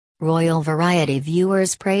Royal Variety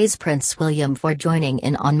viewers praise Prince William for joining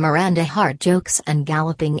in on Miranda Hart jokes and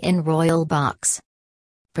galloping in royal box.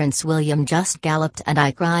 Prince William just galloped and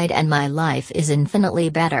I cried and my life is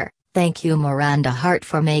infinitely better, thank you Miranda Hart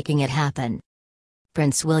for making it happen.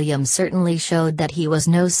 Prince William certainly showed that he was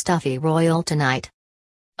no stuffy royal tonight.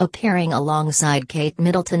 Appearing alongside Kate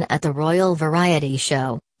Middleton at the Royal Variety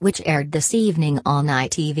show, which aired this evening on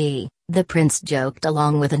ITV, the prince joked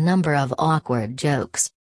along with a number of awkward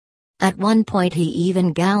jokes. At one point he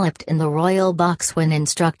even galloped in the royal box when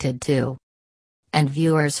instructed to. And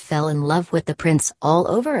viewers fell in love with the prince all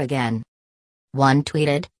over again. One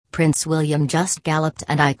tweeted, "Prince William just galloped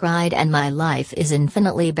and I cried and my life is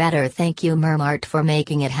infinitely better, thank you Mermart for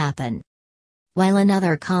making it happen." While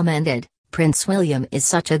another commented, "Prince William is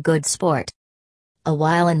such a good sport."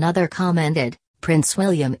 While another commented, "Prince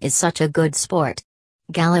William is such a good sport.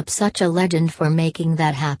 Gallop such a legend for making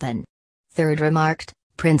that happen." Third remarked,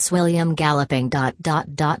 "Prince William galloping ...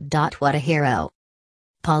 what a hero."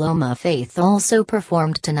 Paloma Faith also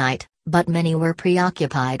performed tonight, but many were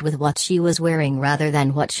preoccupied with what she was wearing rather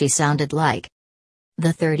than what she sounded like.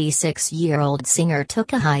 The 36-year-old singer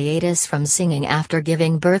took a hiatus from singing after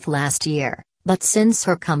giving birth last year, but since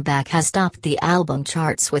her comeback has topped the album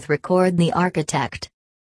charts with Record the Architect.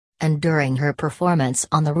 And during her performance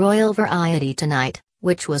on the Royal Variety tonight,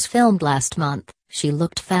 which was filmed last month, she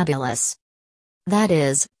looked fabulous. That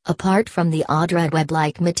is, apart from the odd red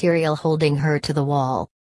web-like material holding her to the wall.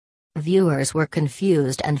 Viewers were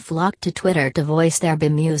confused and flocked to Twitter to voice their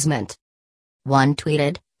bemusement. One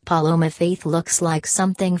tweeted, "Paloma Faith looks like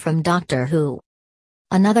something from Doctor Who."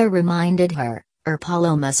 Another reminded her,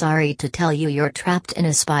 Paloma, sorry to tell you you're trapped in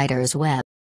a spider's web."